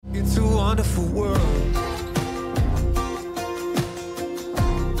It's a wonderful world.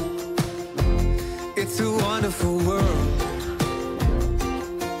 It's a wonderful world.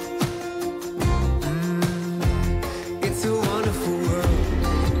 It's a wonderful world.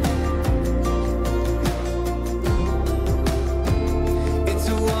 It's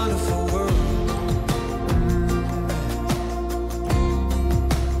a wonderful world.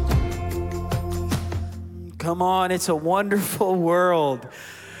 Come on, it's a wonderful world.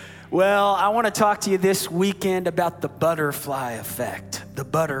 Well, I want to talk to you this weekend about the butterfly effect. The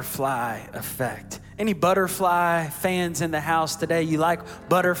butterfly effect. Any butterfly fans in the house today? You like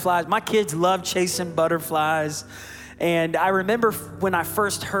butterflies? My kids love chasing butterflies. And I remember when I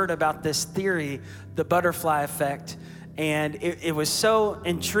first heard about this theory, the butterfly effect, and it was so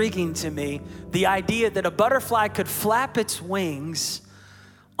intriguing to me. The idea that a butterfly could flap its wings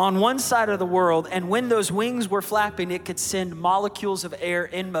on one side of the world, and when those wings were flapping, it could send molecules of air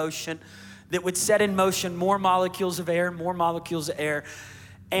in motion that would set in motion more molecules of air,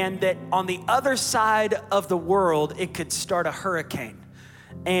 and that on the other side of the world, it could start a hurricane.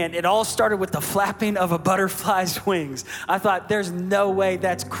 And it all started with the flapping of a butterfly's wings. I thought, there's no way,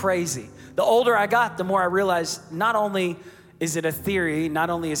 that's crazy. The older I got, the more I realized not only is it a theory,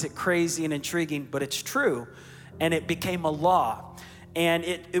 not only is it crazy and intriguing, but it's true. And it became a law. And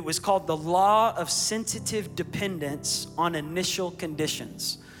it was called the law of sensitive dependence on initial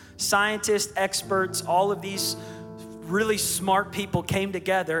conditions. Scientists, experts, all of these really smart people came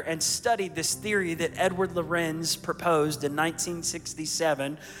together and studied this theory that Edward Lorenz proposed in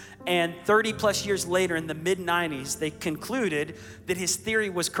 1967. And 30 plus years later, in the mid-90s, they concluded that his theory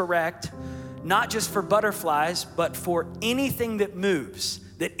was correct, not just for butterflies, but for anything that moves,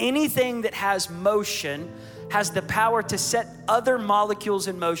 that anything that has motion has the power to set other molecules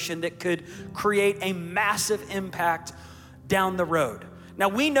in motion that could create a massive impact down the road. Now,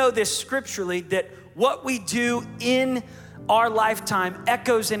 we know this scripturally, that what we do in our lifetime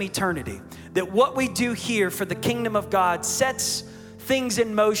echoes in eternity. That what we do here for the kingdom of God sets things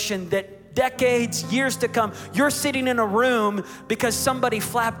in motion that decades, years to come, you're sitting in a room because somebody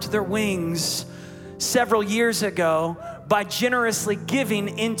flapped their wings several years ago by generously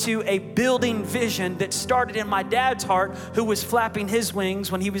giving into a building vision that started in my dad's heart, who was flapping his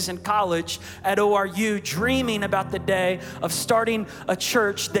wings when he was in college at ORU, dreaming about the day of starting a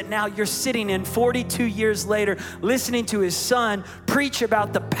church that now you're sitting in 42 years later, listening to his son preach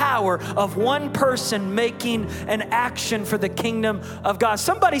about the power of one person making an action for the kingdom of God.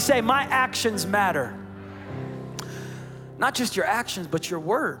 Somebody say, my actions matter. Not just your actions, but your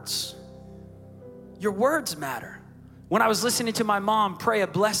words. Your words matter. When I was listening to my mom pray a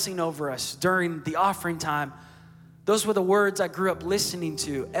blessing over us during the offering time, those were the words I grew up listening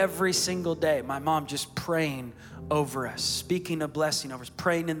to every single day. My mom just praying over us, speaking a blessing over us,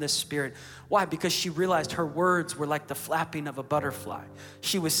 praying in the Spirit. Why? Because she realized her words were like the flapping of a butterfly.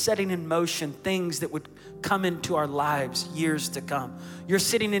 She was setting in motion things that would come into our lives years to come. You're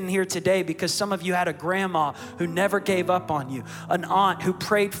sitting in here today because some of you had a grandma who never gave up on you, an aunt who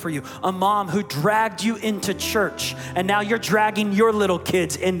prayed for you, a mom who dragged you into church, and now you're dragging your little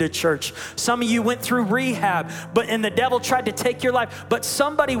kids into church. Some of you went through rehab, and the devil tried to take your life, but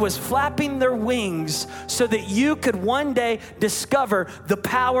somebody was flapping their wings so that you could one day discover the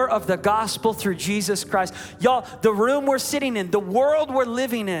power of the gospel through Jesus Christ. Y'all, the room we're sitting in, the world we're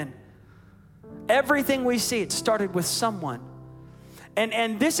living in, everything we see, it started with someone.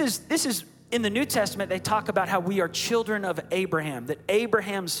 And this is in the New Testament, they talk about how we are children of Abraham, that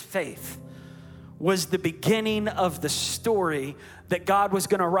Abraham's faith was the beginning of the story that God was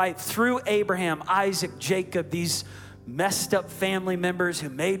going to write through Abraham, Isaac, Jacob, these messed up family members who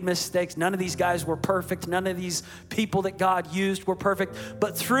made mistakes. None of these guys were perfect. None of these people that God used were perfect.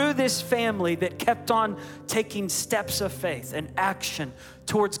 But through this family that kept on taking steps of faith and action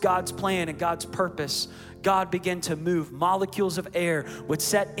towards God's plan and God's purpose, God began to move. Molecules of air would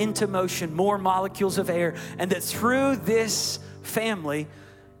set into motion more molecules of air, and that through this family,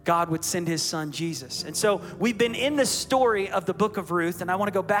 God would send his son, Jesus. And so we've been in the story of the book of Ruth, and I want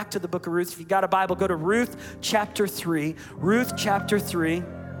to go back to the book of Ruth. If you got a Bible, go to Ruth chapter 3. Ruth chapter 3.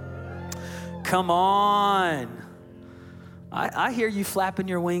 Come on. I hear you flapping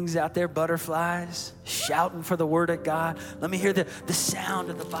your wings out there, butterflies, shouting for the word of God. Let me hear the sound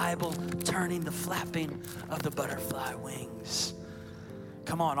of the Bible turning, the flapping of the butterfly wings.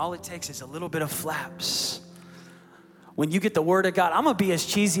 Come on, all it takes is a little bit of flaps. When you get the word of God, I'm going to be as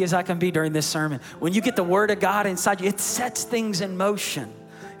cheesy as I can be during this sermon. When you get the word of God inside you, it sets things in motion.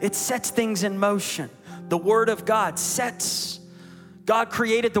 It sets things in motion. The word of God sets. God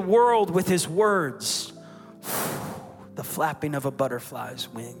created the world with his words. the flapping of a butterfly's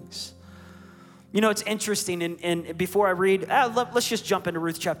wings. You know, it's interesting, and before I read, let's just jump into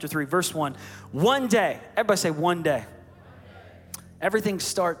Ruth chapter 3, verse 1. One day, everybody say one day. Everything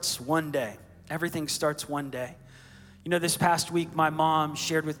starts one day. Everything starts one day. You know, this past week, my mom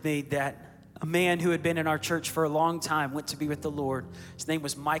shared with me that a man who had been in our church for a long time went to be with the Lord. His name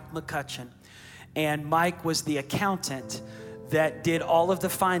was Mike McCutcheon. And Mike was the accountant that did all of the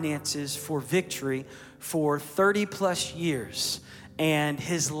finances for Victory for 30 plus years. And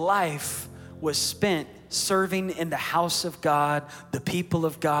his life was spent serving in the house of God, the people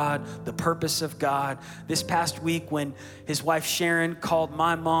of God, the purpose of God. This past week when his wife Sharon called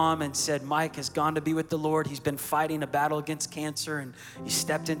my mom and said, Mike has gone to be with the Lord. He's been fighting a battle against cancer and he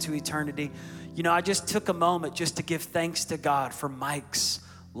stepped into eternity. You know, I just took a moment just to give thanks to God for Mike's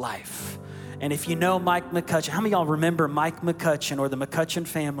life. And if you know Mike McCutcheon, how many of y'all remember Mike McCutcheon or the McCutcheon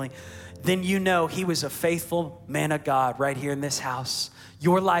family? Then you know he was a faithful man of God right here in this house.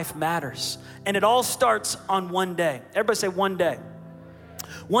 Your life matters. And it all starts on one day. Everybody say one day.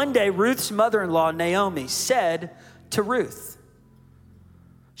 One day, Ruth's mother-in-law, Naomi, said to Ruth,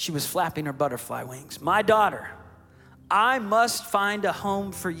 she was flapping her butterfly wings, my daughter, I must find a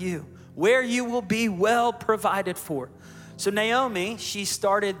home for you where you will be well provided for. So Naomi, she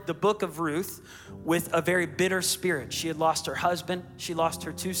started the book of Ruth with a very bitter spirit. She had lost her husband. She lost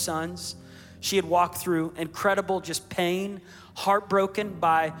her 2 sons. She had walked through incredible just pain, heartbroken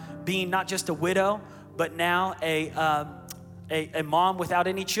by being not just a widow, but now a mom without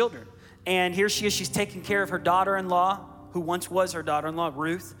any children. And here she is, she's taking care of her daughter-in-law, who once was her daughter-in-law,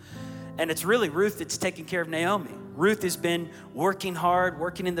 Ruth. And it's really Ruth that's taking care of Naomi. Ruth has been working hard,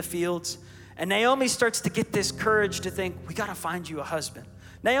 working in the fields. And Naomi starts to get this courage to think, we got to find you a husband.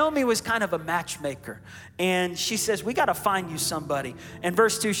 Naomi was kind of a matchmaker. And she says, we got to find you somebody. And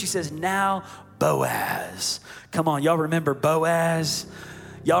verse 2, she says, now Boaz. Come on, y'all remember Boaz?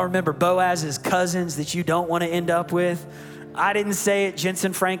 Y'all remember Boaz's cousins that you don't want to end up with? I didn't say it,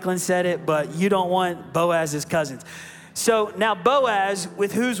 Jensen Franklin said it, but you don't want Boaz's cousins. So now Boaz,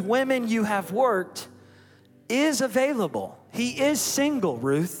 with whose women you have worked, is available. He is single,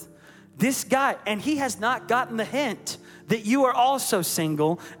 Ruth. This guy, and he has not gotten the hint that you are also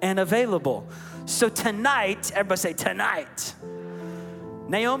single and available. So tonight, everybody say tonight.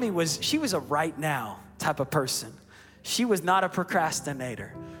 Naomi she was a right now type of person. She was not a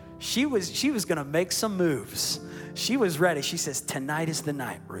procrastinator. She was gonna make some moves. She was ready. She says, tonight is the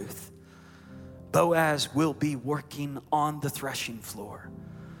night, Ruth. Boaz will be working on the threshing floor.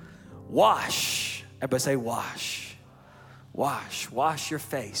 Wash, everybody say wash. Wash your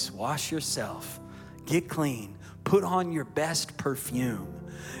face, wash yourself, get clean, put on your best perfume,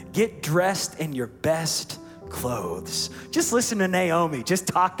 get dressed in your best clothes. Just listen to Naomi, just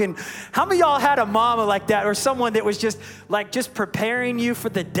talking. How many of y'all had a mama like that or someone that was just preparing you for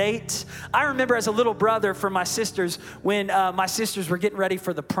the date? I remember as a little brother for my sisters, when my sisters were getting ready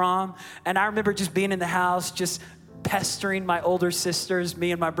for the prom, and I remember just being in the house, just pestering my older sisters,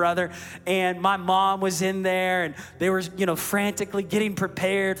 me and my brother, and my mom was in there and they were, frantically getting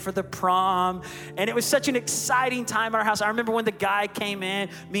prepared for the prom. And it was such an exciting time in our house. I remember when the guy came in,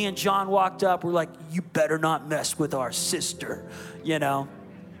 me and John walked up, we're like, you better not mess with our sister,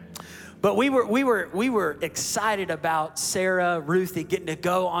 But we were excited about Sarah, Ruthie getting to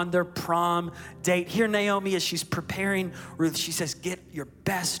go on their prom date. Here Naomi, as she's preparing Ruth, she says, get your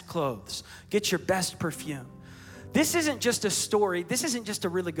best clothes, get your best perfume. This isn't just a story. This isn't just a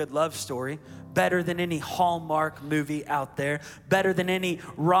really good love story, better than any Hallmark movie out there, better than any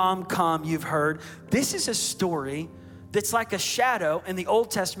rom-com you've heard. This is a story that's like a shadow in the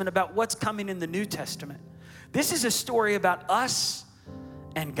Old Testament about what's coming in the New Testament. This is a story about us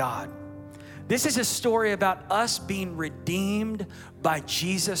and God. This is a story about us being redeemed by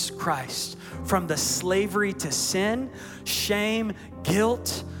Jesus Christ from the slavery to sin, shame,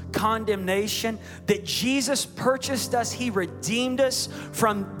 guilt, condemnation, that Jesus purchased us. He redeemed us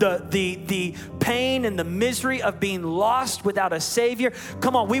from the pain and the misery of being lost without a Savior.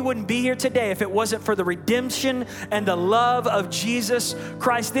 Come on, we wouldn't be here today if it wasn't for the redemption and the love of Jesus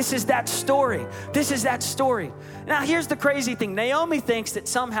Christ. This is that story. This is that story. Now, here's the crazy thing. Naomi thinks that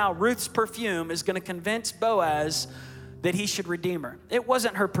somehow Ruth's perfume is going to convince Boaz that he should redeem her. It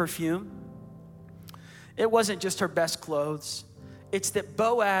wasn't her perfume. It wasn't just her best clothes. It's that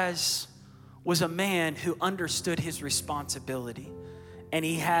Boaz was a man who understood his responsibility, and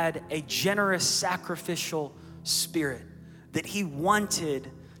he had a generous, sacrificial spirit that he wanted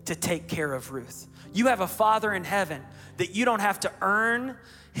to take care of Ruth. You have a Father in heaven that you don't have to earn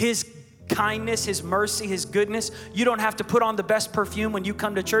his kindness, his mercy, his goodness. You don't have to put on the best perfume when you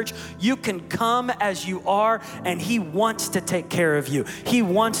come to church. You can come as you are, and he wants to take care of you. He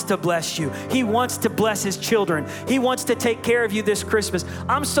wants to bless you. He wants to bless his children. He wants to take care of you this Christmas.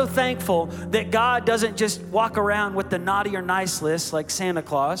 I'm so thankful that God doesn't just walk around with the naughty or nice list like Santa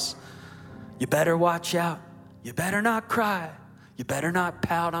Claus. You better watch out. You better not cry. You better not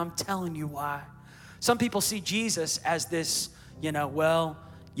pout. I'm telling you why. Some people see Jesus as this, well,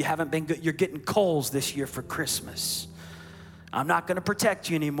 you haven't been good. You're getting coals this year for Christmas. I'm not going to protect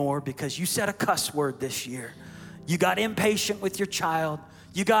you anymore because you said a cuss word this year. You got impatient with your child.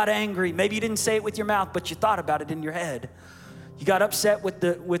 You got angry. Maybe you didn't say it with your mouth, but you thought about it in your head. You got upset with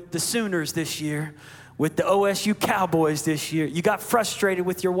the Sooners this year, with the OSU Cowboys this year. You got frustrated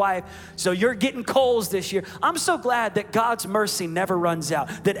with your wife, so you're getting coals this year. I'm so glad that God's mercy never runs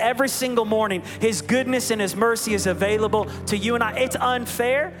out, that every single morning his goodness and his mercy is available to you and I. It's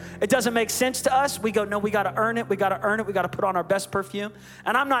unfair. It doesn't make sense to us. We go, no, we got to earn it. We got to earn it. We got to put on our best perfume.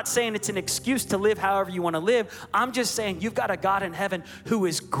 And I'm not saying it's an excuse to live however you want to live. I'm just saying you've got a God in heaven who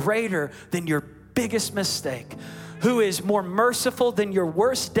is greater than your biggest mistake, who is more merciful than your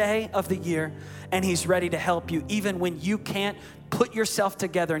worst day of the year, and he's ready to help you even when you can't put yourself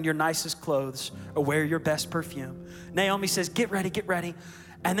together in your nicest clothes or wear your best perfume. Naomi says, get ready, get ready.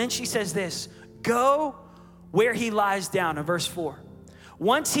 And then she says this, go where he lies down in verse 4.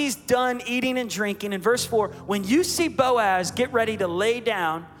 Once he's done eating and drinking, in verse 4, when you see Boaz get ready to lay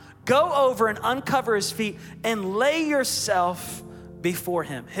down, go over and uncover his feet and lay yourself before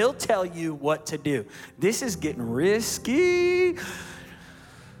him. He'll tell you what to do. This is getting risky.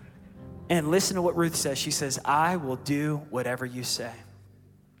 And listen to what Ruth says. She says, I will do whatever you say.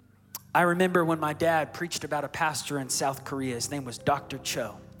 I remember when my dad preached about a pastor in South Korea. His name was Dr.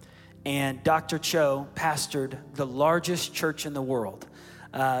 Cho. And Dr. Cho pastored the largest church in the world.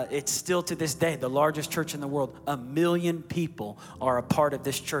 It's still to this day the largest church in the world. 1 million people are a part of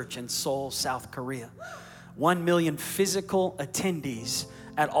this church in Seoul, South Korea. 1 million physical attendees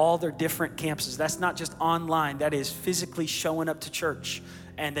at all their different campuses. That's not just online. That is physically showing up to church.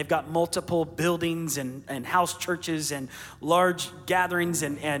 And they've got multiple buildings and house churches and large gatherings.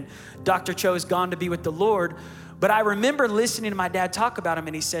 And Dr. Cho has gone to be with the Lord. But I remember listening to my dad talk about him,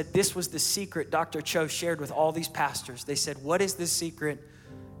 and he said, this was the secret Dr. Cho shared with all these pastors. They said, what is the secret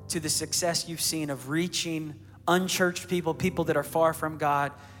to the success you've seen of reaching unchurched people, people that are far from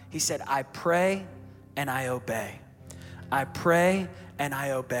God? He said, I pray and I obey. I pray and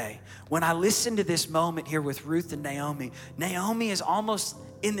I obey. When I listen to this moment here with Ruth and Naomi, Naomi is almost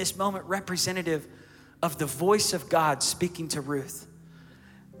in this moment representative of the voice of God speaking to Ruth,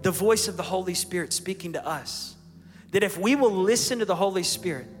 the voice of the Holy Spirit speaking to us. That if we will listen to the Holy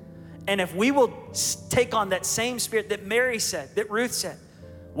Spirit, and if we will take on that same spirit that Mary said, that Ruth said,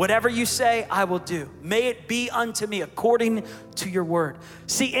 whatever you say, I will do. May it be unto me according to your word.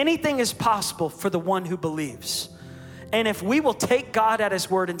 See, anything is possible for the one who believes. And if we will take God at his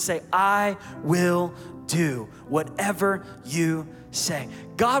word and say, I will do whatever you say.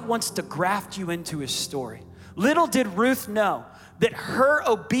 God wants to graft you into his story. Little did Ruth know that her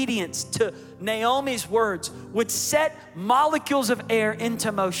obedience to Naomi's words would set molecules of air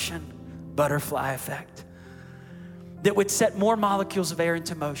into motion. Butterfly effect. That would set more molecules of air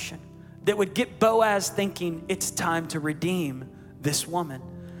into motion. That would get Boaz thinking it's time to redeem this woman.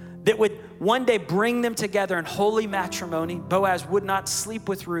 That would one day bring them together in holy matrimony. Boaz would not sleep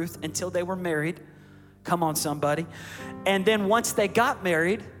with Ruth until they were married. Come on, somebody. And then once they got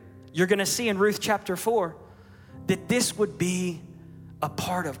married, you're going to see in Ruth chapter 4 that this would be a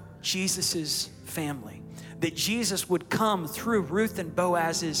part of Jesus's family. That Jesus would come through Ruth and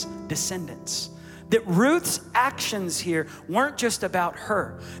Boaz's descendants. That Ruth's actions here weren't just about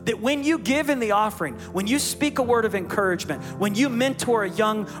her. That when you give in the offering, when you speak a word of encouragement, when you mentor a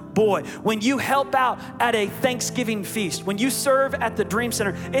young boy, when you help out at a Thanksgiving feast, when you serve at the Dream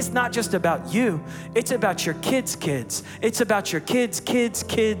Center, it's not just about you. It's about your kids' kids. It's about your kids' kids'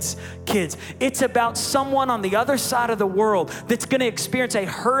 kids' kids. It's about someone on the other side of the world that's going to experience a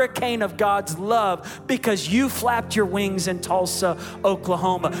hurricane of God's love because you flapped your wings in Tulsa,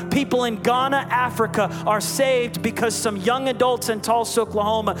 Oklahoma. People in Ghana, Africa, are saved because some young adults in Tulsa,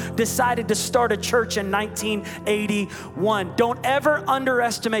 Oklahoma decided to start a church in 1981. Don't ever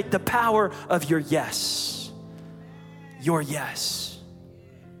underestimate the power of your yes. Your yes.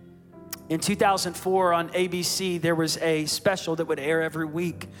 In 2004 on ABC, there was a special that would air every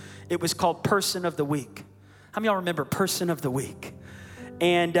week. It was called Person of the Week. How many of y'all remember Person of the Week?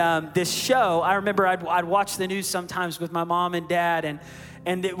 And this show, I remember I'd watch the news sometimes with my mom and dad,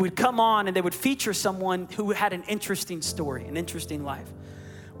 and it would come on and they would feature someone who had an interesting story, an interesting life.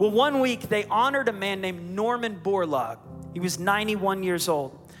 Well, one week they honored a man named Norman Borlaug. He was 91 years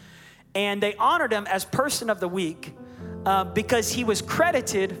old. And they honored him as Person of the Week because he was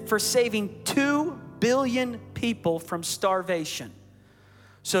credited for saving 2 billion people from starvation.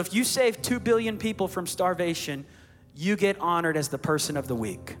 So if you save 2 billion people from starvation, you get honored as the Person of the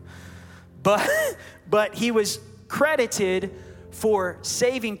Week. But he was credited for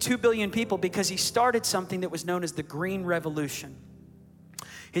saving 2 billion people because he started something that was known as the Green Revolution.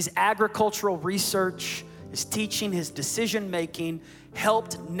 His agricultural research, his teaching, his decision-making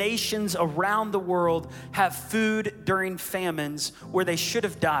helped nations around the world have food during famines where they should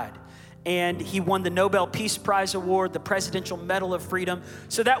have died. And he won the Nobel Peace Prize Award, the Presidential Medal of Freedom.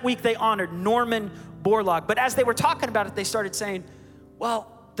 So that week they honored Norman Borlaug. But as they were talking about it, they started saying,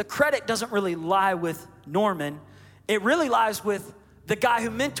 well, the credit doesn't really lie with Norman. It really lies with the guy who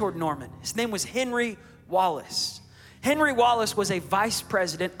mentored Norman. His name was Henry Wallace. Henry Wallace was a vice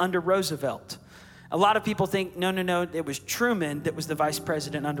president under Roosevelt. A lot of people think, no, it was Truman that was the vice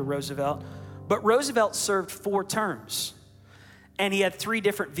president under Roosevelt. But Roosevelt served 4 terms. And he had 3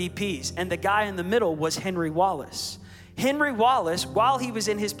 different VPs. And the guy in the middle was Henry Wallace. Henry Wallace, while he was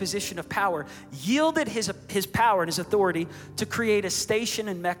in his position of power, yielded his power and his authority to create a station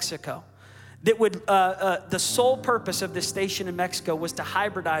in Mexico. That would, the sole purpose of this station in Mexico was to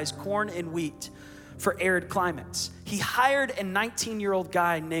hybridize corn and wheat for arid climates. He hired a 19-year-old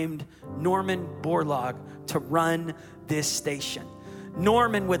guy named Norman Borlaug to run this station.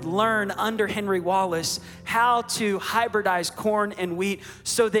 Norman would learn under Henry Wallace how to hybridize corn and wheat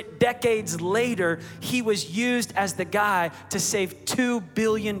so that decades later, he was used as the guy to save 2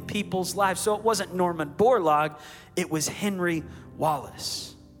 billion people's lives. So it wasn't Norman Borlaug, it was Henry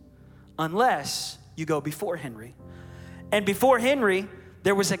Wallace. Unless you go before Henry. And before Henry,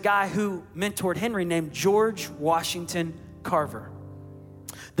 there was a guy who mentored Henry named George Washington Carver.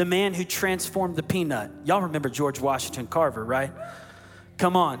 The man who transformed the peanut. Y'all remember George Washington Carver, right?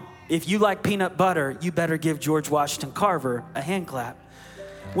 Come on. If you like peanut butter, you better give George Washington Carver a hand clap.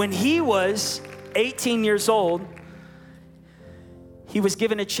 When he was 18 years old, he was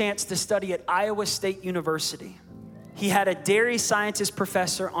given a chance to study at Iowa State University. He had a dairy sciences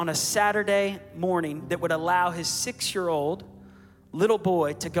professor on a Saturday morning that would allow his 6-year-old little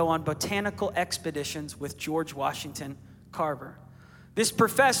boy to go on botanical expeditions with George Washington Carver. This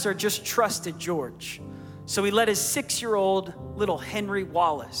professor just trusted George. So he let his 6-year-old little Henry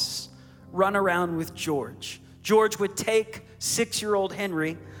Wallace run around with George. George would take 6-year-old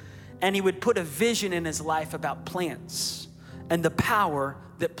Henry and he would put a vision in his life about plants and the power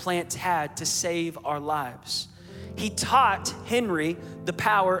that plants had to save our lives. He taught Henry the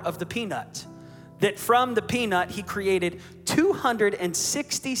power of the peanut. That from the peanut, he created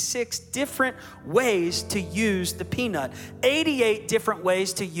 266 different ways to use the peanut, 88 different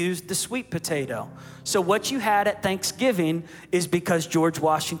ways to use the sweet potato. So what you had at Thanksgiving is because George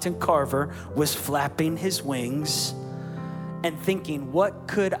Washington Carver was flapping his wings and thinking, what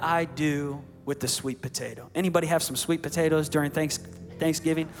could I do with the sweet potato? Anybody have some sweet potatoes during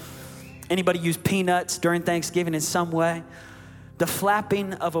Thanksgiving? Anybody use peanuts during Thanksgiving in some way? The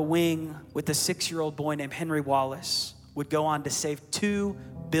flapping of a wing with a 6-year-old boy named Henry Wallace would go on to save 2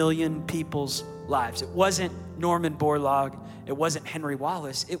 billion people's lives. It wasn't Norman Borlaug. It wasn't Henry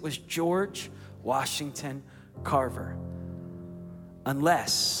Wallace. It was George Washington Carver.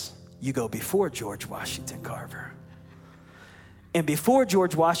 Unless you go before George Washington Carver. And before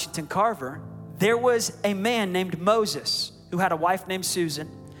George Washington Carver, there was a man named Moses who had a wife named Susan.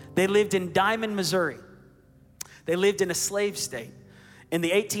 They lived in Diamond, Missouri. They lived in a slave state in the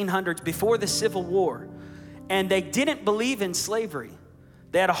 1800s before the Civil War, and they didn't believe in slavery.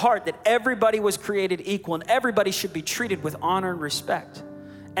 They had a heart that everybody was created equal and everybody should be treated with honor and respect.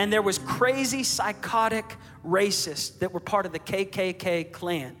 And there was crazy, psychotic racists that were part of the KKK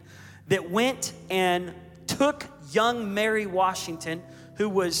Klan that went and took young Mary Washington, who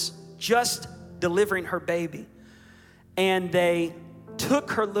was just delivering her baby, and they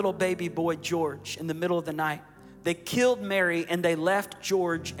took her little baby boy, George, in the middle of the night. They killed Mary and they left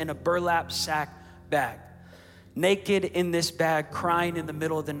George in a burlap sack bag. Naked in this bag, crying in the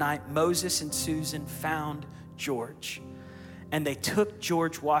middle of the night, Moses and Susan found George. And they took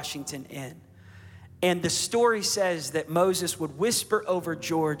George Washington in. And the story says that Moses would whisper over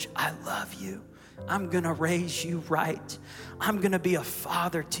George, I love you. I'm gonna raise you right. I'm gonna be a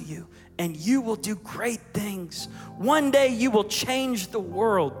father to you. And you will do great things. One day you will change the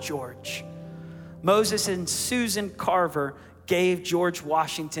world, George. Moses and Susan Carver gave George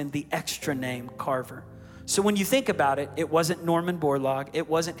Washington the extra name Carver. So when you think about it, it wasn't Norman Borlaug, it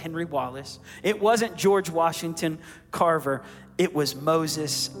wasn't Henry Wallace, it wasn't George Washington Carver, it was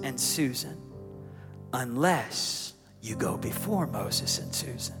Moses and Susan. Unless you go before Moses and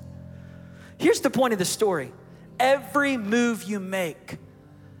Susan. Here's the point of the story. Every move you make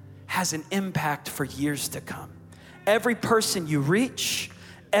has an impact for years to come. Every person you reach,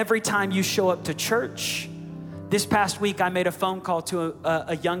 every time you show up to church. This past week, I made a phone call to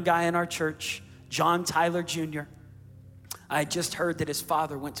a young guy in our church, John Tyler Jr. I had just heard that his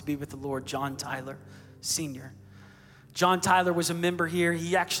father went to be with the Lord, John Tyler Sr. John Tyler was a member here.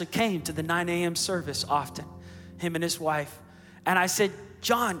 He actually came to the 9 a.m. service often, him and his wife. And I said,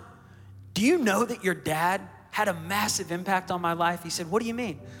 John, do you know that your dad had a massive impact on my life? He said, what do you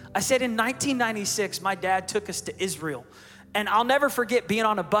mean? I said, in 1996, my dad took us to Israel. And I'll never forget being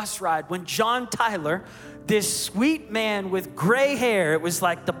on a bus ride when John Tyler, this sweet man with gray hair, it was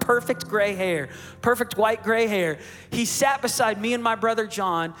like the perfect gray hair, perfect white gray hair. He sat beside me and my brother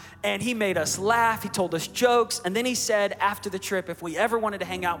John, and he made us laugh. He told us jokes. And then he said after the trip, if we ever wanted to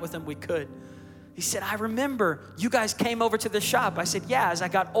hang out with him, we could. He said, I remember you guys came over to the shop. I said, yeah, as I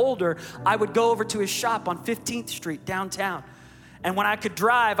got older, I would go over to his shop on 15th Street downtown. And when I could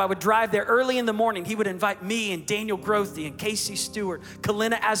drive, I would drive there early in the morning. He would invite me and Daniel Grothe and Casey Stewart,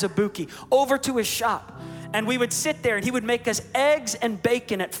 Kalina Azabuki over to his shop. And we would sit there and he would make us eggs and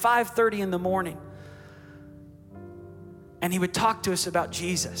bacon at 5:30 in the morning. And he would talk to us about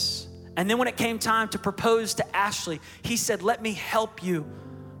Jesus. And then when it came time to propose to Ashley, he said, let me help you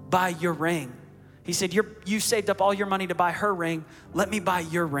buy your ring. He said, you saved up all your money to buy her ring. Let me buy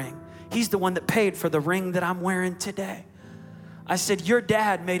your ring. He's the one that paid for the ring that I'm wearing today. I said, your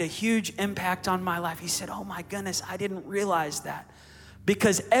dad made a huge impact on my life. He said, oh my goodness, I didn't realize that.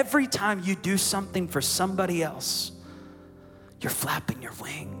 Because every time you do something for somebody else, you're flapping your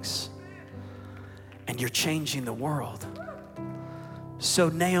wings and you're changing the world. So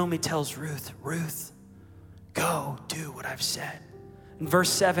Naomi tells Ruth, Ruth, go do what I've said. In verse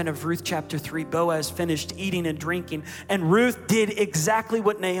 7 of Ruth chapter 3, Boaz finished eating and drinking, and Ruth did exactly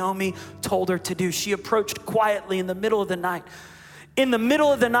what Naomi told her to do. She approached quietly in the middle of the night. In the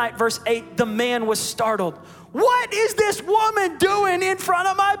middle of the night, verse 8, the man was startled. What is this woman doing in front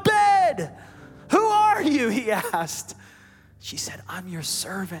of my bed? Who are you? He asked. She said, I'm your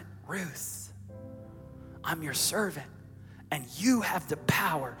servant, Ruth. I'm your servant, and you have the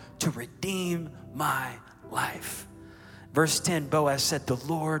power to redeem my life. Verse 10, Boaz said, the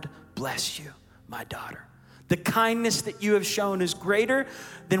Lord bless you, my daughter. The kindness that you have shown is greater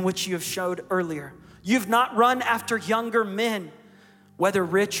than what you have showed earlier. You've not run after younger men, whether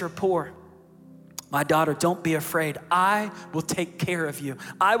rich or poor. My daughter, don't be afraid. I will take care of you.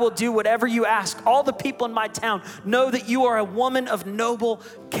 I will do whatever you ask. All the people in my town know that you are a woman of noble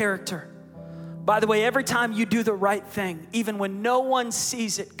character. By the way, every time you do the right thing, even when no one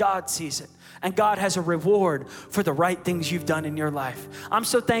sees it, God sees it. And God has a reward for the right things you've done in your life. I'm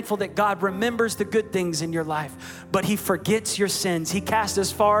so thankful that God remembers the good things in your life, but he forgets your sins. He casts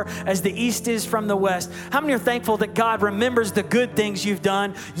as far as the east is from the west. How many are thankful that God remembers the good things you've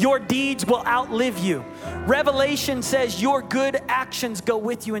done? Your deeds will outlive you. Revelation says your good actions go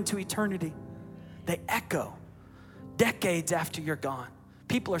with you into eternity. They echo decades after you're gone.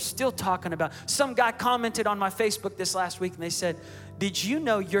 People are still talking about. Some guy commented on my Facebook this last week and they said, did you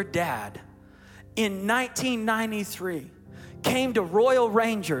know your dad in 1993 came to Royal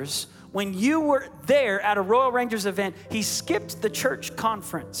Rangers when you were there at a Royal Rangers event? He skipped the church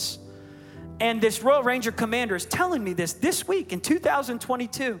conference. And this Royal Ranger commander is telling me this week in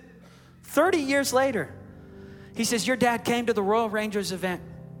 2022, 30 years later. He says, your dad came to the Royal Rangers event.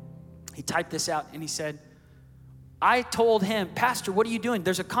 He typed this out and he said, I told him, Pastor, what are you doing?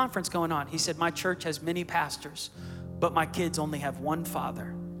 There's a conference going on. He said, my church has many pastors, but my kids only have one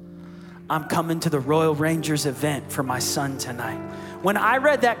father. I'm coming to the Royal Rangers event for my son tonight. When I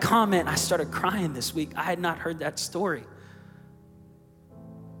read that comment, I started crying this week. I had not heard that story.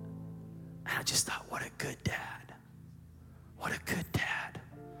 And I just thought, what a good dad. What a good dad.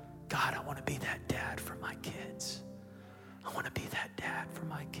 God, I want to be that dad for my kids. I want to be that dad for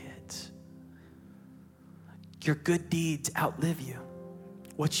my kids. Your good deeds outlive you.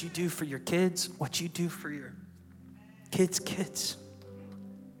 What you do for your kids, what you do for your kids.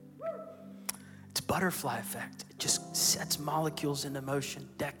 It's butterfly effect. It just sets molecules into motion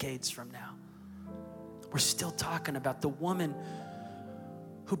decades from now. We're still talking about the woman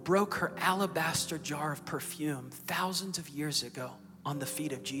who broke her alabaster jar of perfume thousands of years ago on the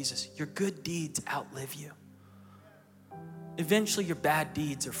feet of Jesus. Your good deeds outlive you. Eventually, your bad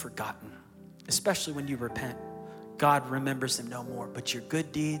deeds are forgotten, especially when you repent. God remembers them no more, but your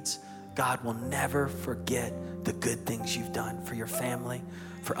good deeds, God will never forget the good things you've done for your family,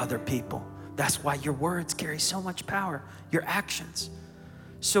 for other people. That's why your words carry so much power, your actions.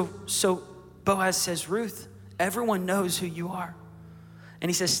 So Boaz says, Ruth, everyone knows who you are. And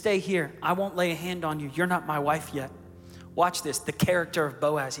he says, stay here. I won't lay a hand on you. You're not my wife yet. Watch this, the character of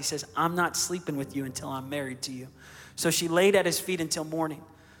Boaz. He says, I'm not sleeping with you until I'm married to you. So she laid at his feet until morning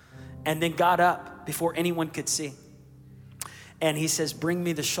and then got up before anyone could see. And he says, bring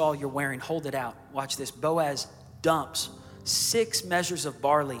me the shawl you're wearing, hold it out. Watch this, Boaz dumps 6 measures of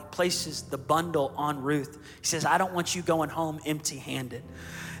barley, places the bundle on Ruth. He says, I don't want you going home empty-handed.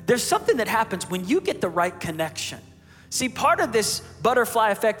 There's something that happens when you get the right connection. See, part of this butterfly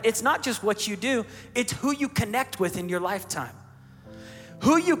effect, it's not just what you do, it's who you connect with in your lifetime.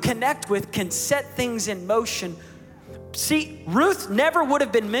 Who you connect with can set things in motion. See, Ruth never would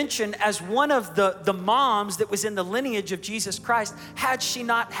have been mentioned as one of the moms that was in the lineage of Jesus Christ had she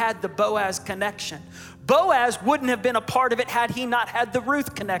not had the Boaz connection. Boaz wouldn't have been a part of it had he not had the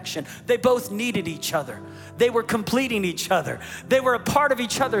Ruth connection. They both needed each other. They were completing each other. They were a part of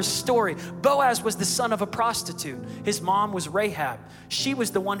each other's story. Boaz was the son of a prostitute. His mom was Rahab. She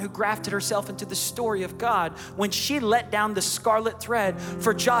was the one who grafted herself into the story of God when she let down the scarlet thread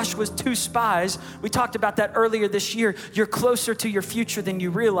for Joshua's 2 spies. We talked about that earlier this year. You're closer to your future than you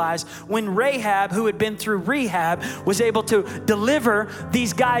realize. When Rahab, who had been through rehab, was able to deliver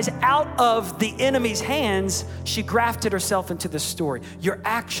these guys out of the enemy's hands, she grafted herself into the story. Your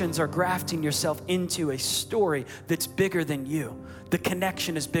actions are grafting yourself into a story that's bigger than you. The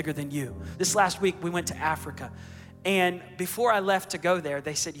connection is bigger than you. This last week, we went to Africa. And before I left to go there,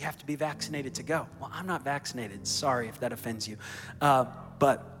 they said, you have to be vaccinated to go. Well, I'm not vaccinated. Sorry if that offends you.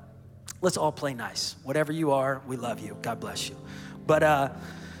 But let's all play nice. Whatever you are, we love you. God bless you. But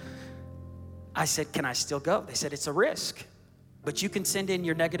I said, can I still go? They said, it's a risk. But you can send in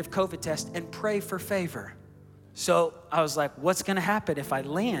your negative COVID test and pray for favor. So I was like, what's going to happen if I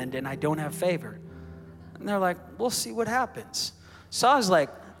land and I don't have favor? And they're like, we'll see what happens. So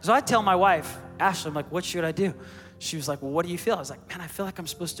I tell my wife, Ashley, I'm like, what should I do? She was like, well, what do you feel? I was like, man, I feel like I'm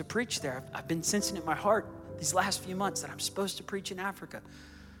supposed to preach there. I've been sensing in my heart these last few months that I'm supposed to preach in Africa.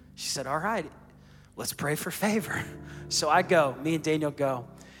 She said, all right, let's pray for favor. So I go, me and Daniel go,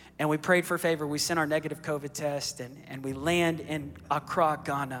 and we prayed for favor. We sent our negative COVID test, and we land in Accra,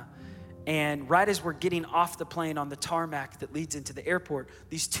 Ghana. And right as we're getting off the plane on the tarmac that leads into the airport,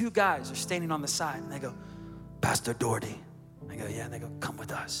 these 2 guys are standing on the side, and they go, Pastor Doherty. I go, yeah. And they go, come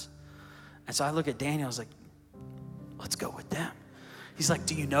with us. And so I look at Daniel. I was like, let's go with them. He's like,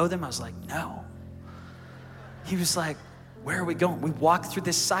 do you know them? I was like, no. He was like, where are we going? We walk through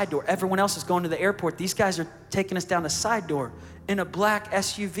this side door. Everyone else is going to the airport. These guys are taking us down the side door in a black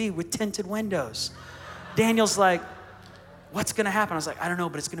SUV with tinted windows. Daniel's like, what's going to happen? I was like, I don't know,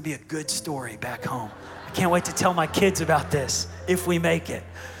 but it's going to be a good story back home. I can't wait to tell my kids about this if we make it.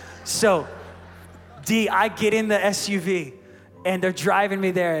 So, I get in the SUV, and they're driving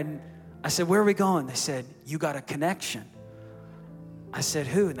me there, and I said, where are we going? They said, you got a connection. I said,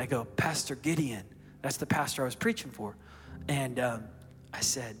 who? And they go, Pastor Gideon. That's the pastor I was preaching for. And I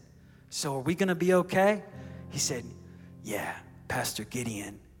said, so are we going to be okay? He said, yeah, Pastor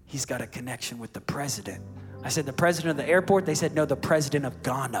Gideon, he's got a connection with the president. I said, the president of the airport? They said, no, the president of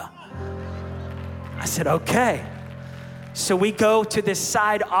Ghana. I said, okay. So we go to this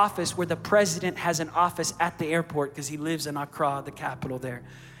side office where the president has an office at the airport because he lives in Accra, the capital there.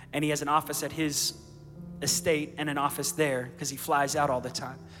 And he has an office at his estate and an office there because he flies out all the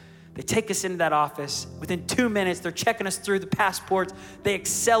time. They take us into that office. Within 2 minutes, they're checking us through the passports. They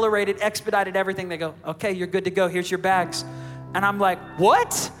expedited everything. They go, okay, you're good to go. Here's your bags. And I'm like,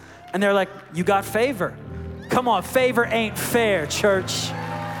 what? And they're like, you got favor. Come on, favor ain't fair, church.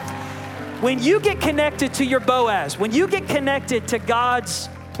 When you get connected to your Boaz, when you get connected to God's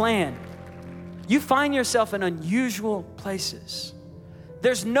plan, you find yourself in unusual places.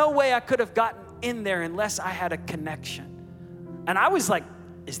 There's no way I could have gotten in there unless I had a connection. And I was like,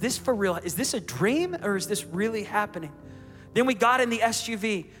 is this for real? Is this a dream or is this really happening? Then we got in the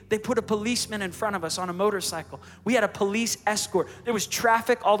SUV. They put a policeman in front of us on a motorcycle. We had a police escort. There was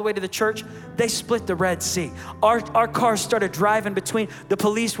traffic all the way to the church. They split the Red Sea. Our cars started driving between. The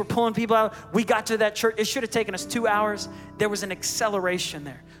police were pulling people out. We got to that church. It should have taken us 2 hours. There was an acceleration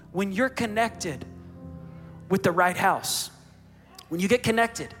there. When you're connected with the right house, when you get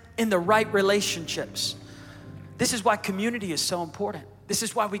connected in the right relationships, this is why community is so important. This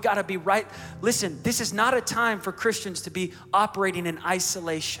is why we got to be right. Listen, this is not a time for Christians to be operating in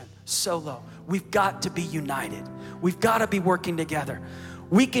isolation, solo. We've got to be united. We've got to be working together.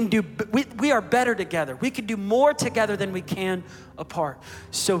 we are better together. We can do more together than we can apart.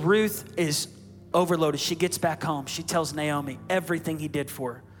 So Ruth is overloaded. She gets back home. She tells Naomi everything he did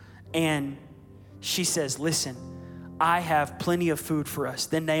for her. And she says, listen, I have plenty of food for us.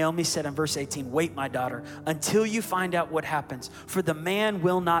 Then Naomi said in verse 18, wait, my daughter, until you find out what happens. For the man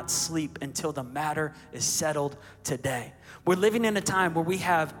will not sleep until the matter is settled today. We're living in a time where we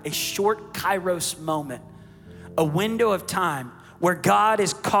have a short Kairos moment, a window of time where God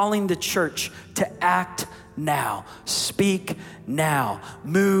is calling the church to act now, speak now,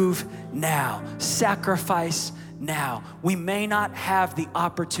 move now, sacrifice now. We may not have the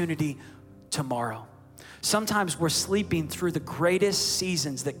opportunity tomorrow. Sometimes we're sleeping through the greatest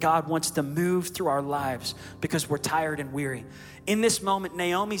seasons that God wants to move through our lives because we're tired and weary. In this moment,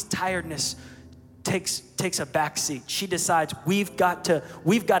 Naomi's tiredness takes a back seat. She decides we've got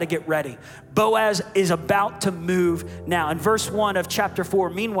to get ready. Boaz is about to move now. In verse 1 of chapter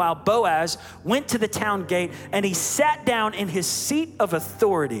 4, meanwhile, Boaz went to the town gate and he sat down in his seat of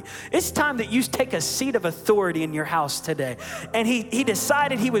authority. It's time that you take a seat of authority in your house today. And he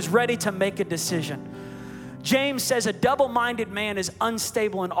decided he was ready to make a decision. James says a double-minded man is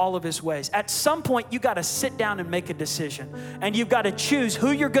unstable in all of his ways. At some point, you got to sit down and make a decision. And you've got to choose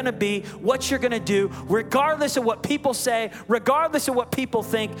who you're going to be, what you're going to do, regardless of what people say, regardless of what people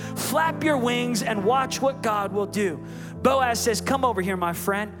think. Flap your wings and watch what God will do. Boaz says, come over here, my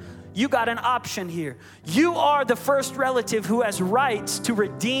friend. You got an option here. You are the first relative who has rights to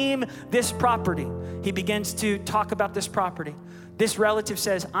redeem this property. He begins to talk about this property. This relative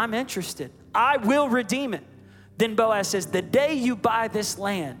says, I'm interested. I will redeem it. Then Boaz says, the day you buy this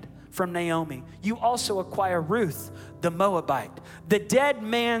land from Naomi, you also acquire Ruth, the Moabite, the dead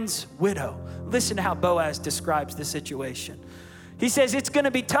man's widow. Listen to how Boaz describes the situation. He says, it's going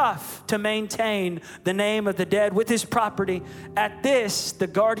to be tough to maintain the name of the dead with his property. At this, the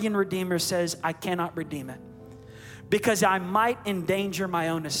guardian redeemer says, I cannot redeem it because I might endanger my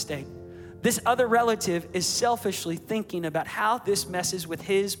own estate. This other relative is selfishly thinking about how this messes with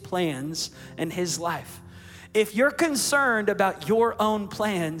his plans and his life. If you're concerned about your own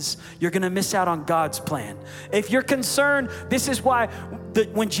plans, you're going to miss out on God's plan. If you're concerned, this is why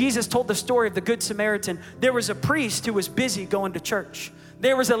when Jesus told the story of the Good Samaritan, there was a priest who was busy going to church.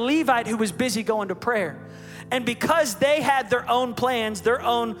 There was a Levite who was busy going to prayer. And because they had their own plans, their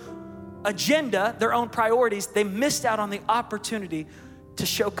own agenda, their own priorities, they missed out on the opportunity to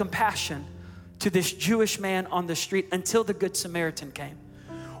show compassion to this Jewish man on the street until the Good Samaritan came.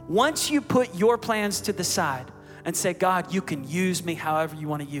 Once you put your plans to the side and say, God, you can use me however you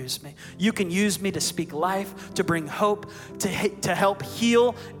want to use me. You can use me to speak life, to bring hope, to help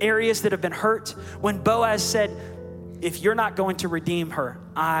heal areas that have been hurt. When Boaz said, if you're not going to redeem her,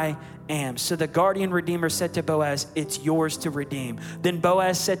 I am. So the guardian redeemer said to Boaz, it's yours to redeem. Then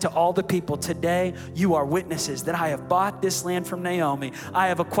Boaz said to all the people, today you are witnesses that I have bought this land from Naomi. I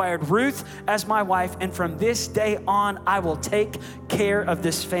have acquired Ruth as my wife, and from this day on, I will take care of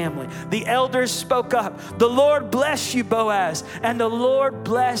this family. The elders spoke up. The Lord bless you, Boaz, and the Lord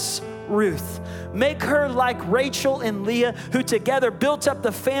bless Ruth. Make her like Rachel and Leah, who together built up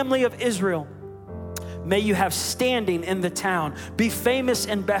the family of Israel. May you have standing in the town. Be famous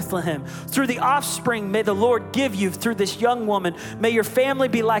in Bethlehem. Through the offspring, may the Lord give you through this young woman. May your family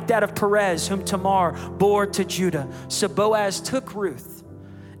be like that of Perez, whom Tamar bore to Judah. So Boaz took Ruth,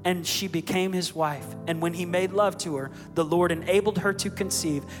 and she became his wife. And when he made love to her, the Lord enabled her to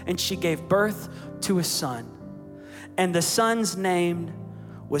conceive, and she gave birth to a son. And the son's name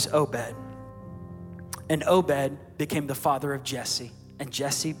was Obed. And Obed became the father of Jesse, and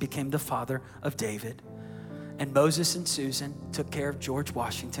Jesse became the father of David. And Moses and Susan took care of George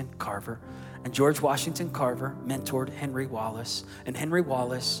Washington Carver. And George Washington Carver mentored Henry Wallace. And Henry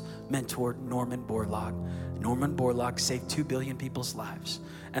Wallace mentored Norman Borlaug. Norman Borlaug saved 2 billion people's lives.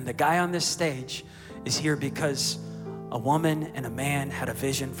 And the guy on this stage is here because a woman and a man had a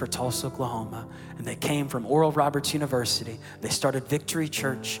vision for Tulsa, Oklahoma, and they came from Oral Roberts University. They started Victory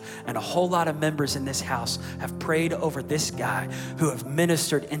Church, and a whole lot of members in this house have prayed over this guy, who have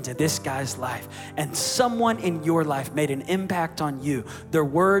ministered into this guy's life. And someone in your life made an impact on you. Their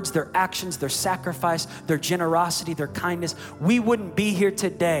words, their actions, their sacrifice, their generosity, their kindness. We wouldn't be here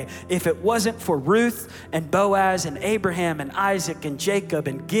today if it wasn't for Ruth and Boaz and Abraham and Isaac and Jacob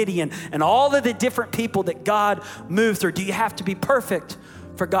and Gideon and all of the different people that God moved through. Do you have to be perfect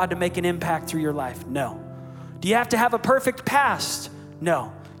for God to make an impact through your life? No. Do you have to have a perfect past?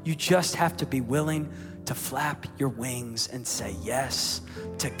 No. You just have to be willing to flap your wings and say yes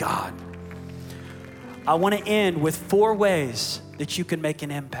to God. I want to end with 4 ways that you can make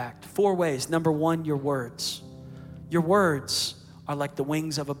an impact. 4 ways. Number 1, your words. Your words are like the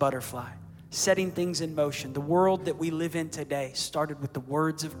wings of a butterfly, setting things in motion. The world that we live in today started with the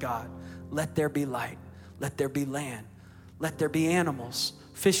words of God. Let there be light. Let there be land. Let there be animals,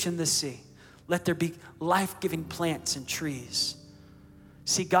 fish in the sea. Let there be life-giving plants and trees.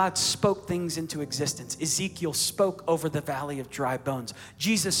 See, God spoke things into existence. Ezekiel spoke over the valley of dry bones.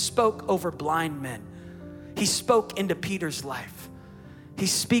 Jesus spoke over blind men. He spoke into Peter's life. He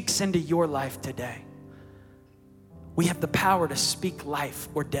speaks into your life today. We have the power to speak life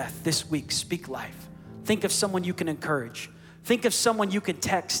or death. This week, speak life. Think of someone you can encourage. Think of someone you can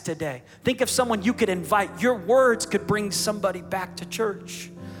text today. Think of someone you could invite. Your words could bring somebody back to church.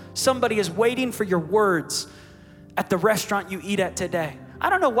 Somebody is waiting for your words at the restaurant you eat at today. I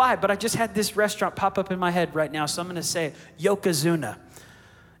don't know why, but I just had this restaurant pop up in my head right now, so I'm gonna say it, Yokozuna.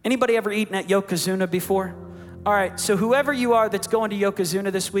 Anybody ever eaten at Yokozuna before? All right, so whoever you are that's going to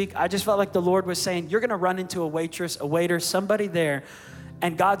Yokozuna this week, I just felt like the Lord was saying, you're gonna run into a waitress, a waiter, somebody there,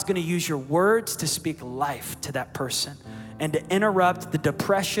 and God's gonna use your words to speak life to that person and to interrupt the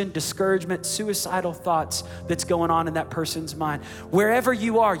depression, discouragement, suicidal thoughts that's going on in that person's mind. Wherever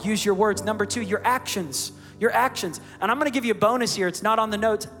you are, use your words. Number 2, your actions. Your actions. And I'm gonna give you a bonus here. It's not on the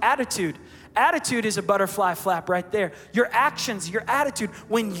notes. Attitude. Attitude is a butterfly flap right there. Your actions, your attitude.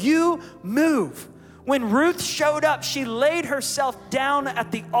 When you move. When Ruth showed up, she laid herself down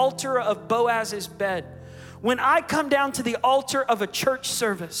at the altar of Boaz's bed. When I come down to the altar of a church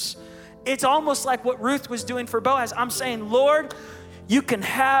service, it's almost like what Ruth was doing for Boaz. I'm saying, Lord, you can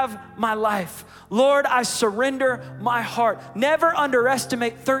have my life. Lord, I surrender my heart. Never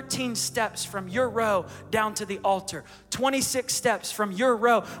underestimate 13 steps from your row down to the altar. 26 steps from your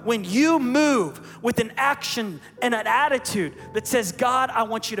row. When you move with an action and an attitude that says, God, I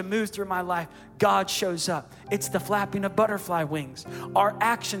want you to move through my life, God shows up. It's the flapping of butterfly wings. Our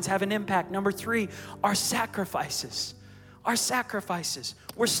actions have an impact. Number 3, our sacrifices. Our sacrifices.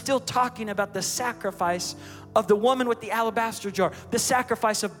 We're still talking about the sacrifice of the woman with the alabaster jar, the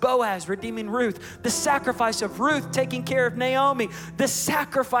sacrifice of Boaz redeeming Ruth, the sacrifice of Ruth taking care of Naomi, the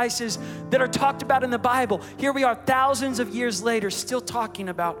sacrifices that are talked about in the Bible. Here we are thousands of years later still talking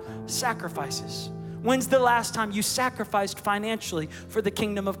about sacrifices. When's the last time you sacrificed financially for the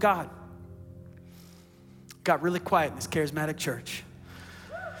kingdom of God? Got really quiet in this charismatic church.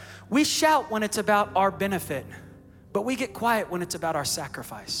 We shout when it's about our benefit, but we get quiet when it's about our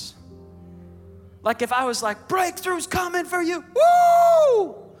sacrifice. Like if I was like, breakthrough's coming for you,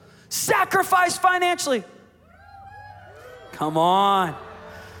 woo! Sacrifice financially. Come on.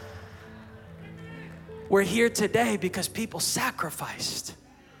 We're here today because people sacrificed.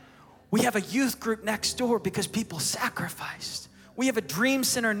 We have a youth group next door because people sacrificed. We have a dream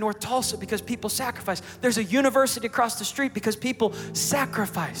center in North Tulsa because people sacrificed. There's a university across the street because people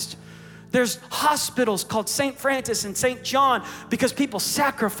sacrificed. There's hospitals called St. Francis and St. John because people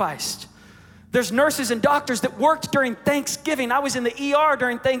sacrificed. There's nurses and doctors that worked during Thanksgiving. I was in the ER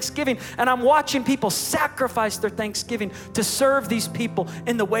during Thanksgiving, and I'm watching people sacrifice their Thanksgiving to serve these people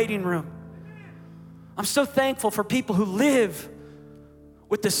in the waiting room. I'm so thankful for people who live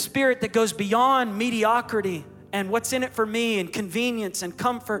with the spirit that goes beyond mediocrity and what's in it for me and convenience and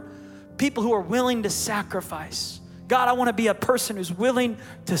comfort. People who are willing to sacrifice. God, I want to be a person who's willing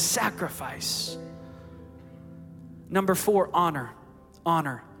to sacrifice. Number 4, honor.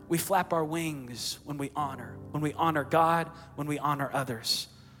 Honor. We flap our wings when we honor. When we honor God, when we honor others.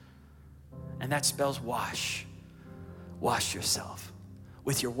 And that spells wash. Wash yourself.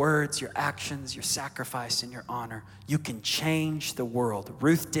 With your words, your actions, your sacrifice, and your honor, you can change the world.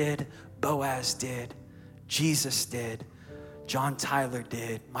 Ruth did, Boaz did, Jesus did, John Tyler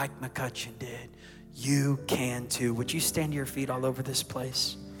did, Mike McCutcheon did. You can too. Would you stand to your feet all over this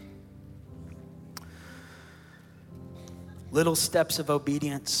place? Little steps of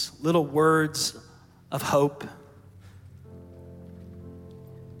obedience, little words of hope.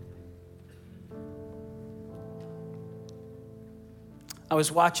 I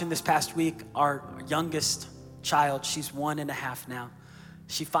was watching this past week, our youngest child, she's 1.5 now.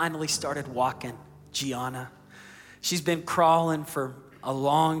 She finally started walking, Gianna. She's been crawling for a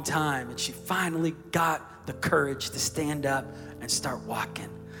long time, and she finally got the courage to stand up and start walking.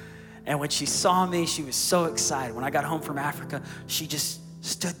 And when she saw me, she was so excited. When I got home from Africa, she just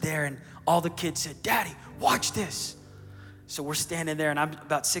stood there, and all the kids said, Daddy, watch this. So we're standing there, and I'm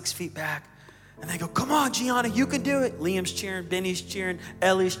about 6 feet back, and they go, come on, Gianna, you can do it. Liam's cheering, Benny's cheering,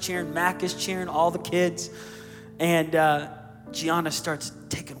 Ellie's cheering, Mac is cheering, all the kids. And Gianna starts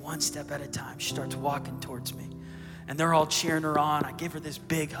taking one step at a time. She starts walking towards me. And they're all cheering her on. I give her this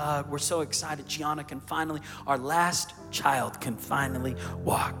big hug. We're so excited. Gianna can finally, our last child can finally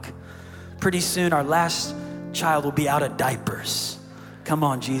walk. Pretty soon, our last child will be out of diapers. Come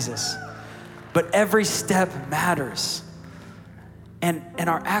on, Jesus. But every step matters. And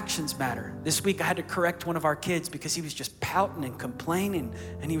our actions matter. This week I had to correct one of our kids because he was just pouting and complaining.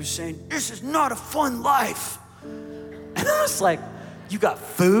 And he was saying, this is not a fun life. And I was like, you got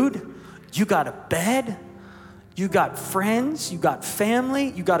food, you got a bed, you got friends, you got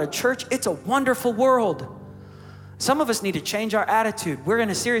family, you got a church. It's a wonderful world. Some of us need to change our attitude. We're in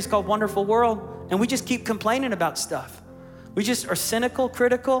a series called Wonderful World, and we just keep complaining about stuff. We just are cynical,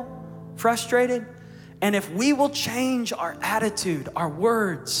 critical, frustrated. And if we will change our attitude, our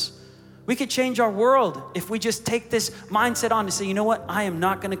words, we could change our world if we just take this mindset on to say, you know what? I am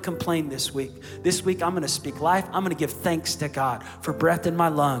not going to complain this week. This week, I'm going to speak life. I'm going to give thanks to God for breath in my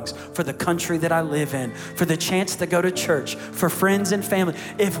lungs, for the country that I live in, for the chance to go to church, for friends and family.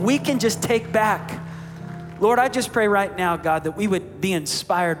 If we can just take back, Lord, I just pray right now, God, that we would be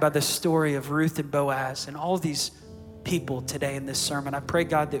inspired by the story of Ruth and Boaz and all these people today in this sermon. I pray,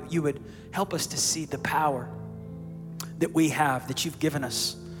 God, that you would help us to see the power that we have, that you've given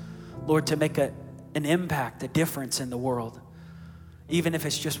us, Lord, to make an impact, a difference in the world, even if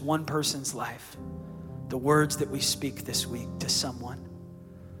it's just one person's life. The words that we speak this week to someone,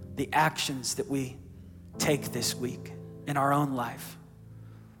 the actions that we take this week in our own life,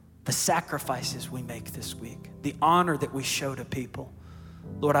 the sacrifices we make this week, the honor that we show to people.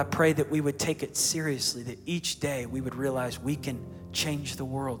 Lord, I pray that we would take it seriously, that each day we would realize we can change the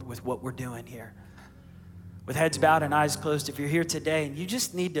world with what we're doing here. With heads bowed and eyes closed, if you're here today and you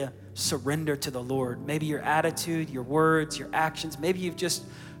just need to surrender to the Lord, maybe your attitude, your words, your actions, maybe you've just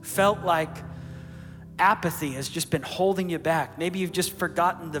felt like apathy has just been holding you back. Maybe you've just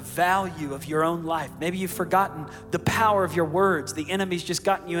forgotten the value of your own life. Maybe you've forgotten the power of your words. The enemy's just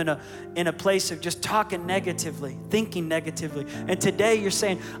gotten you in a place of just talking negatively, thinking negatively. And today you're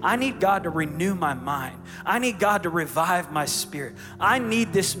saying, I need God to renew my mind. I need God to revive my spirit. I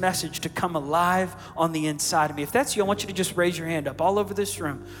need this message to come alive on the inside of me. If that's you, I want you to just raise your hand up all over this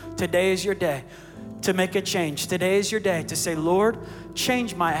room. Today is your day to make a change. Today is your day to say, Lord,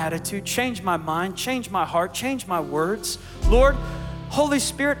 change my attitude, change my mind, change my heart, change my words. Lord, Holy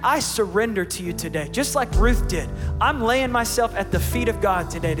Spirit, I surrender to you today, just like Ruth did. I'm laying myself at the feet of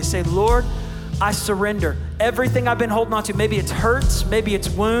God today to say, Lord, I surrender everything I've been holding on to. Maybe it's hurts, maybe it's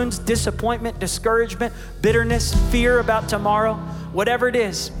wounds, disappointment, discouragement, bitterness, fear about tomorrow, whatever it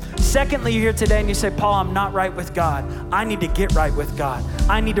is. Secondly, you're here today and you say, Paul, I'm not right with God. I need to get right with God.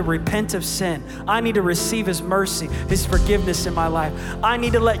 I need to repent of sin. I need to receive his mercy, his forgiveness in my life. I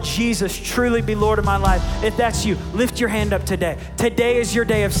need to let Jesus truly be Lord of my life. If that's you, lift your hand up today. Today is your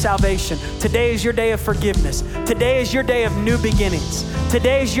day of salvation. Today is your day of forgiveness. Today is your day of new beginnings.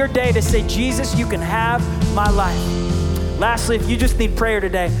 Today is your day to say, Jesus, you can have my life. Lastly, if you just need prayer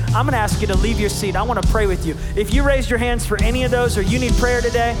today, I'm gonna ask you to leave your seat. I wanna pray with you. If you raised your hands for any of those or you need prayer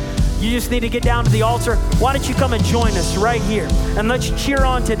today, you just need to get down to the altar, why don't you come and join us right here? And let's cheer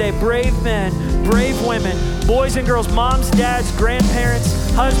on today, brave men, brave women, boys and girls, moms, dads,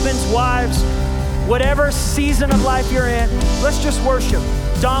 grandparents, husbands, wives, whatever season of life you're in, let's just worship.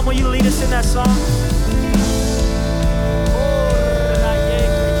 Dom, will you lead us in that song?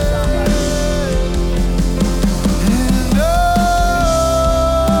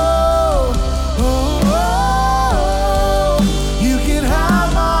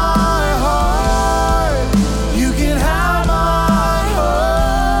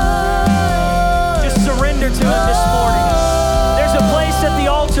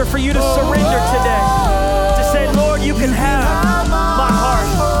 For you to surrender today, to say, Lord, you can have my heart.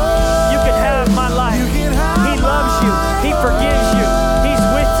 You can have my life. He loves you. He forgives you. He's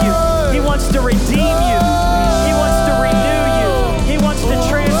with you. He wants to redeem you. He wants to renew you. He wants to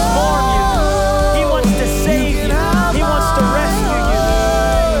transform you. He wants to save you. He wants to rescue you.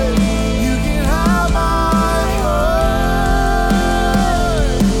 You can have my heart.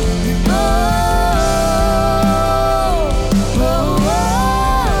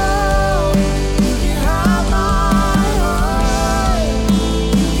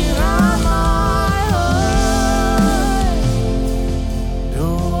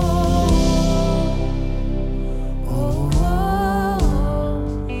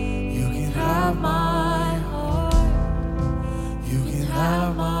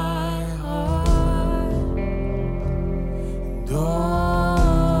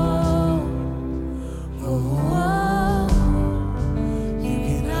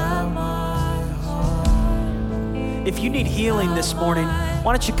 If you need healing this morning,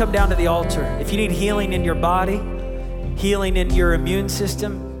 why don't you come down to the altar? If you need healing in your body, healing in your immune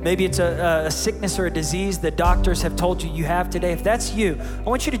system, Maybe it's a sickness or a disease that doctors have told you have today. If that's you, I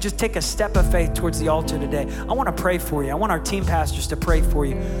want you to just take a step of faith towards the altar today. I want to pray for you. I want our team pastors to pray for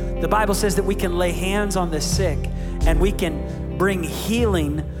you. The Bible says that we can lay hands on the sick and we can bring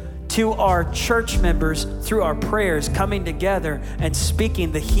healing to our church members through our prayers, coming together and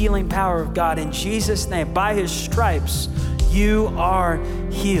speaking the healing power of God in Jesus' name. By his stripes, you are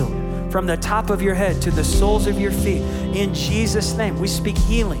healed. From the top of your head to the soles of your feet, in Jesus' name, we speak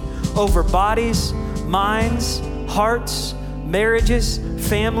healing over bodies, minds, hearts, marriages,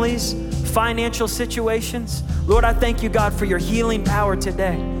 families, financial situations. Lord, I thank you, God, for your healing power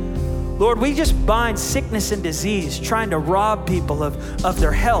today. Lord, we just bind sickness and disease, trying to rob people of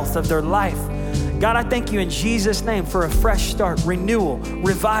their health, of their life. God, I thank you in Jesus' name for a fresh start, renewal,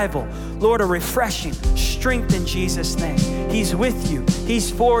 revival. Lord, a refreshing, strength in Jesus' name. He's with you. He's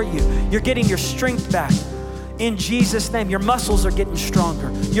for you. You're getting your strength back. In Jesus' name, your muscles are getting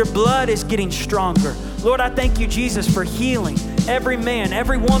stronger. Your blood is getting stronger. Lord, I thank you, Jesus, for healing every man,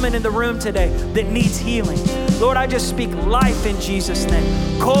 every woman in the room today that needs healing. Lord, I just speak life in Jesus' name.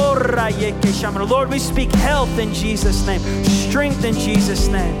 Lord, we speak health in Jesus' name, strength in Jesus'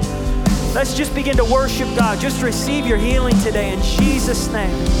 name. Let's just begin to worship God. Just receive your healing today in Jesus'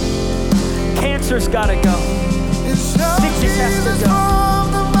 name. Cancer's got to go. Sickness has to go.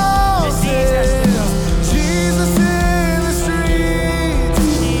 Disease has to go. Jesus in the streets,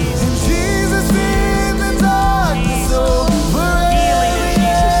 and Jesus in the darkness over healing in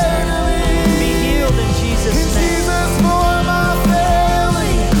Jesus' name. Be healed in Jesus' name. Jesus for my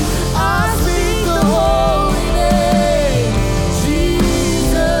family, I speak the holy name, Jesus.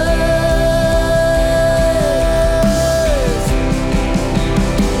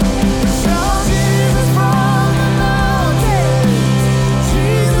 Shout Jesus from the mountains,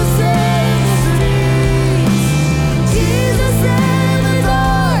 Jesus in the streets, Jesus in the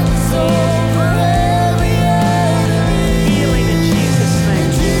darkness over every enemy. Healing in Jesus' name.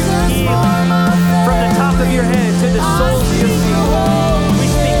 Jesus Healing. for my From the top of your head to the soles of your feet. We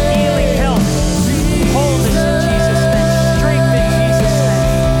speak healing, health, wholeness in Jesus' name. Strength in Jesus'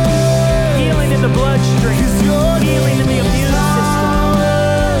 name. Healing in the bloodstream. Healing in the immune system.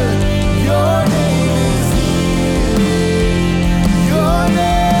 Your name is healing. Your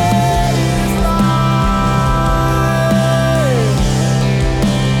name is life.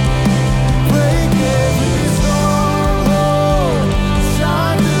 Break every stronghold,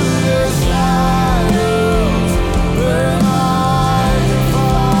 shine through the shadows, burn like a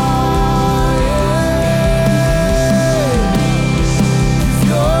fire. 'Cause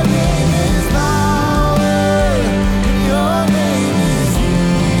your name is power, and your name is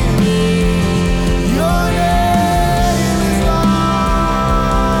healing. Your name is life.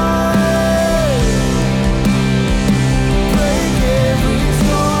 Break every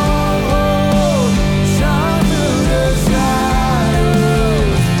stronghold, shine through the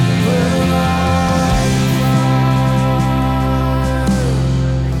shadows, burn like fire.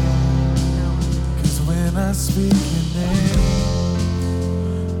 'Cause when I speak your name,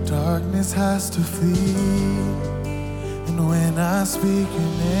 darkness has to flee. And when I speak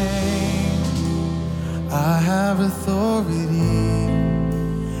your name, I have authority.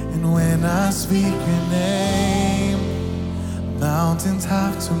 And when I speak your name, mountains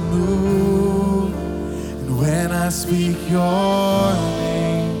have to move. And when I speak your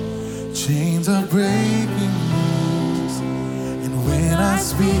name, chains are breaking loose. And when I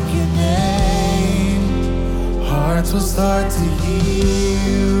speak your name, hearts will start to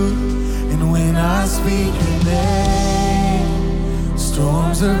heal. And when I speak your name,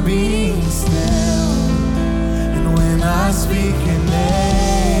 storms are being stilled. And when I speak your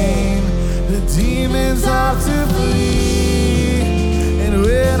name, the demons have to flee. And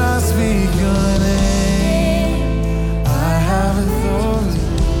when I speak your name, I have authority.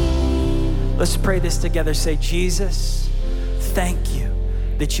 Let's pray this together. Say, Jesus, thank you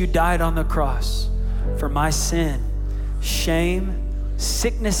that you died on the cross for my sin, shame,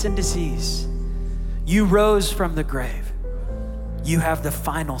 sickness, and disease. You rose from the grave. You have the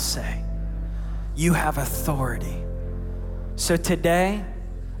final say. You have authority. So today,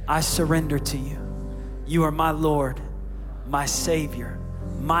 I surrender to you. You are my Lord, my Savior,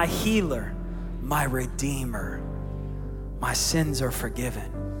 my healer, my Redeemer. My sins are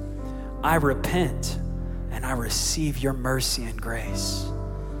forgiven. I repent and I receive your mercy and grace.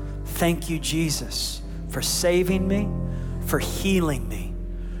 Thank you, Jesus, for saving me, for healing me,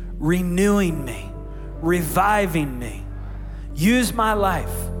 renewing me, reviving me. Use my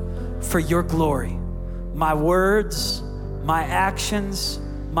life for your glory. My words, my actions,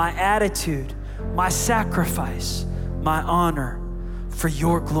 my attitude, my sacrifice, my honor for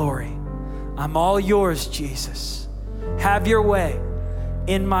your glory. I'm all yours, Jesus. Have your way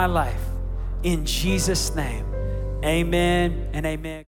in my life. In Jesus' name, amen and amen.